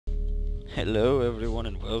Hello everyone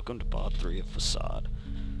and welcome to part 3 of Facade.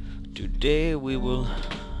 Today we will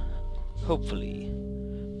hopefully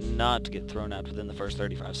not get thrown out within the first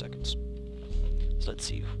 35 seconds. So let's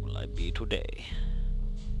see, who will I be today?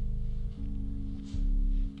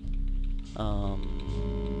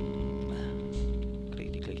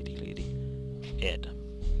 Clickety. Ed.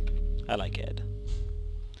 I like Ed.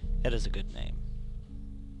 Ed is a good name.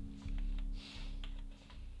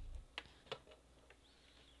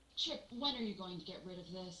 Chip, when are you going to get rid of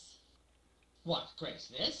this? What,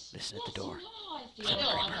 Grace, this? Listen Yes, at the door. you know how I feel.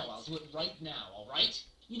 I know, I'll do it right now, alright?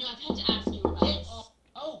 You know, I've had to ask you about this.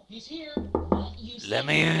 Oh, he's here. You said Let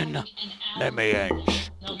me you're in. having an Let me allergy. in.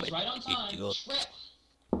 No, he's right on time. Idiot. Trip.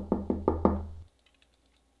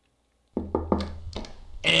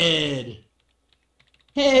 Ed!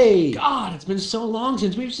 Hey! God, it's been so long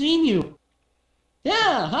since we've seen you.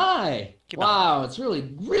 Yeah, hi. Wow, it's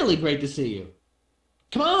really great to see you.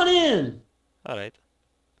 Come on in. Alright.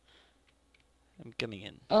 I'm coming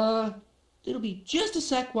in. It'll be just a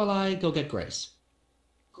sec while I go get Grace.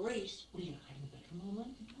 Grace? What are you gonna hide in the bedroom all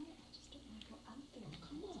night? No, I just don't want to go out there.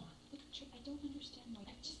 Come on. Look, Chip, I don't understand why. I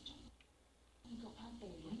just don't want to go out there.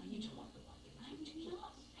 I need to walk about there. I'm not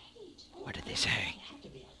ready to. What did they say? I have to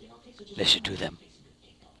be out there, okay? So just Listen to them.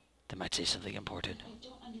 They might say something important. I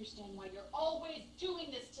don't understand why you're always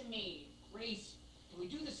doing this to me. Grace, can we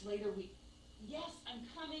do this later? Yes, I'm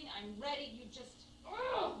coming. I'm ready. You just...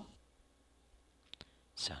 Ugh.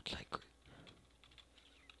 Sound like...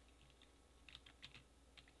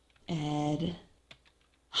 Ed.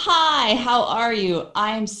 Hi, how are you?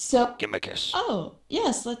 I'm so... Give me a kiss. Oh,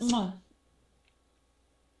 yes, let's...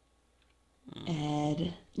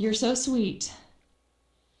 Ed, you're so sweet.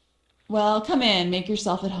 Well, come in, make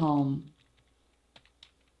yourself at home.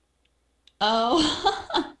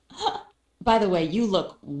 Oh, by the way, you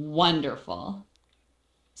look wonderful.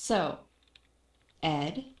 So,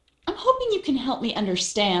 Ed, I'm hoping you can help me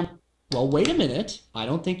understand... Well, wait a minute. I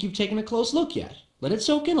don't think you've taken a close look yet. Let it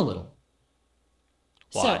soak in a little.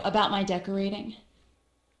 Why? So, about my decorating.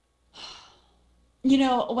 You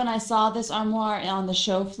know, when I saw this armoire on the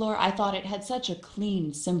show floor, I thought it had such a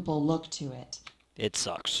clean, simple look to it. It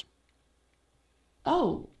sucks.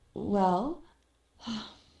 Oh, well...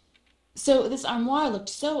 So, this armoire looked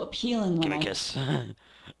so appealing when Give me a kiss.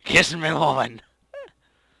 Kiss me, woman.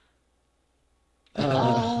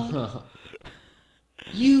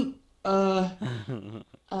 You, Why?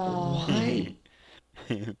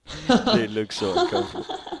 They look so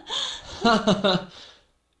uncomfortable.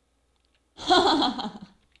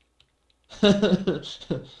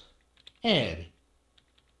 Ed.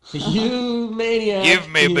 You maniac. Give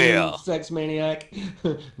me you beer. Sex maniac.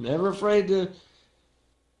 Never afraid to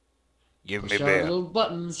Give me push out beer. little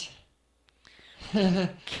buttons.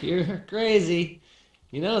 You're crazy.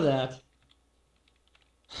 You know that.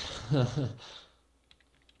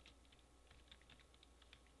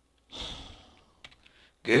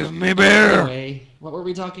 Give me beer. Anyway, what were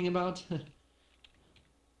we talking about?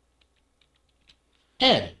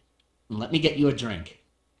 Ed, let me get you a drink.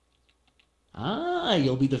 Ah,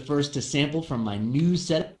 you'll be the first to sample from my new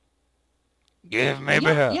set. Give me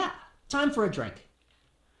beer. Yeah, time for a drink.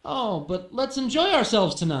 Oh, but let's enjoy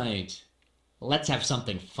ourselves tonight. Let's have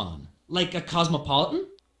something fun. Like a cosmopolitan?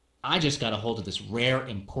 I just got a hold of this rare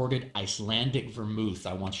imported Icelandic vermouth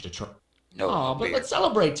I want you to try. No Oh, but beer. let's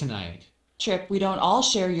celebrate tonight. Trip, we don't all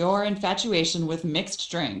share your infatuation with mixed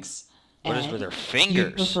drinks. What is Ed, with her you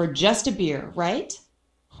fingers? prefer just a beer, right?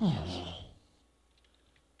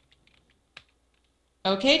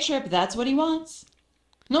 Okay, Trip, that's what he wants.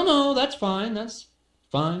 No, that's fine. That's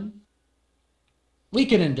fine. We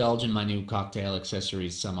can indulge in my new cocktail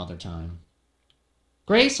accessories some other time.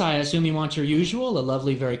 Grace, I assume you want your usual, a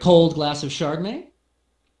lovely, very cold glass of Chardonnay?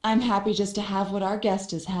 I'm happy just to have what our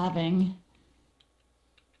guest is having.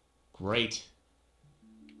 Great.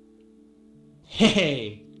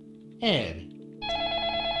 Hey, Ed.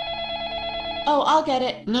 Oh, I'll get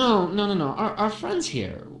it. No. Our friend's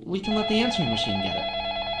here. We can let the answering machine get it.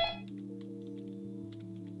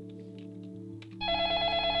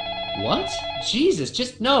 What? Jesus,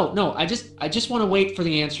 just no. I just want to wait for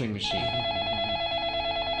the answering machine.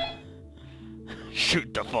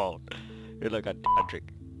 Shoot the phone. You're like a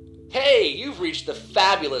drink. Hey, you've reached the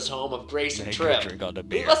fabulous home of Grace and Make Trip. a drink on the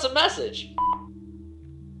beer. Leave us a message.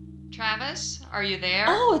 Travis, are you there?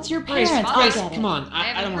 Oh, it's your Grace, parents. Grace, I'll get it. come on. I I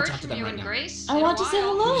haven't don't want heard to talk to from them you right and now. Grace. I in a want to say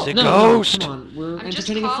while. hello. He's a No, ghost. come on. We're I'm just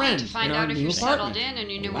entertaining a calling friend to find in our out if new you're settled apartment. in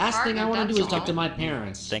your The new last thing I apartment, want to do is that's talk to all. my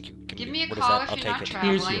parents. Thank you. Give me a What is call that? if I'll you're take not it.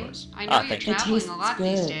 Here's traveling. yours. I know Ah, you're thank you. It traveling a tastes lot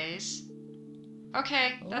these good. days.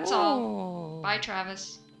 Okay, that's all. Bye,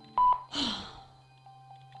 Travis.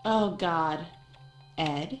 Oh, God.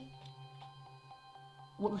 Ed?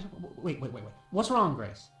 Wait. What's wrong,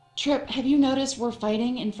 Grace? Trip, have you noticed we're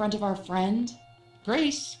fighting in front of our friend?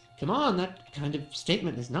 Grace, come on, that kind of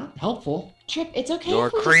statement is not helpful. Trip, it's okay You're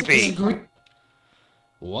if we creepy. disagree.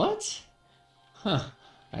 What? Huh.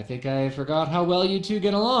 I think I forgot how well you two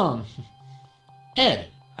get along. Ed,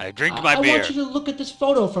 I drink my I beer. want you to look at this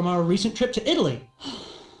photo from our recent trip to Italy.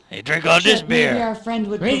 Hey, drink all this Trip, maybe beer. our friend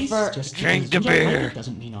would Grace, prefer... just Drink because the you don't like beer. it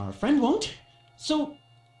doesn't mean our friend won't. So,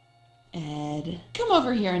 Ed, come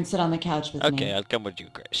over here and sit on the couch with Okay, me. I'll come with you,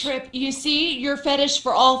 Grace. Trip, you see, your fetish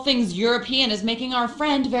for all things European is making our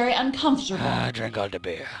friend very uncomfortable. Drink all the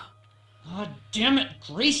beer. God damn it,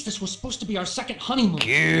 Grace, this was supposed to be our second honeymoon.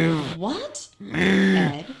 Give What? me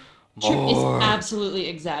Ed? Trip is more. absolutely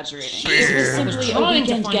exaggerating. Beer. It was I was simply a trying to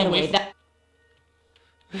weekend find a getaway. way for-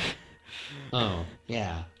 That Oh,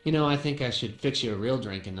 yeah. You know, I think I should fix you a real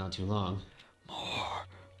drink in not too long. More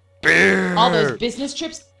beer. all those business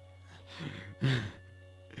trips.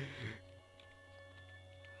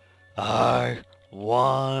 I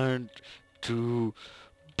want to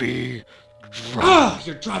be drunk. Ah,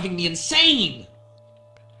 you're driving me insane!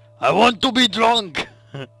 I want to be drunk.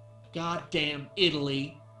 Goddamn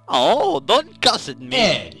Italy. Oh, don't cuss at me.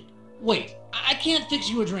 Ed, wait, I can't fix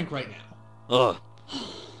you a drink right now. Ugh.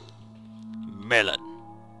 Melon.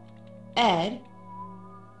 Ed?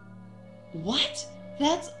 What?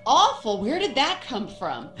 That's awful. Where did that come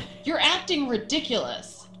from? You're acting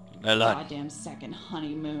ridiculous. Melon. Goddamn second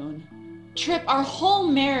honeymoon. Trip, our whole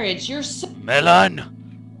marriage, you're so... Melon.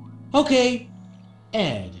 Okay,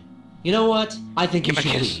 Ed, you know what? I think Give you me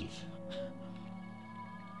a should kiss. leave.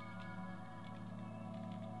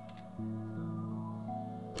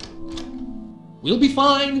 We'll be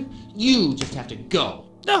fine. You just have to go.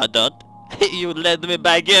 No, don't. You let me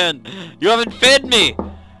back in. You haven't fed me.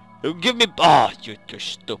 You give me... Oh, you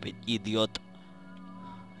stupid idiot.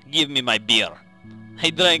 Give me my beer. I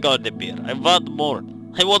drank all the beer. I want more.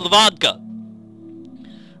 I want vodka.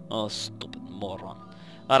 Oh, stupid moron.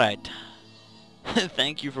 Alright.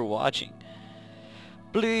 Thank you for watching.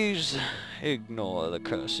 Please ignore the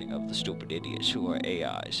cursing of the stupid idiots who are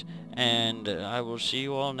AIs. And I will see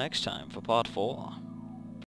you all next time for part 4.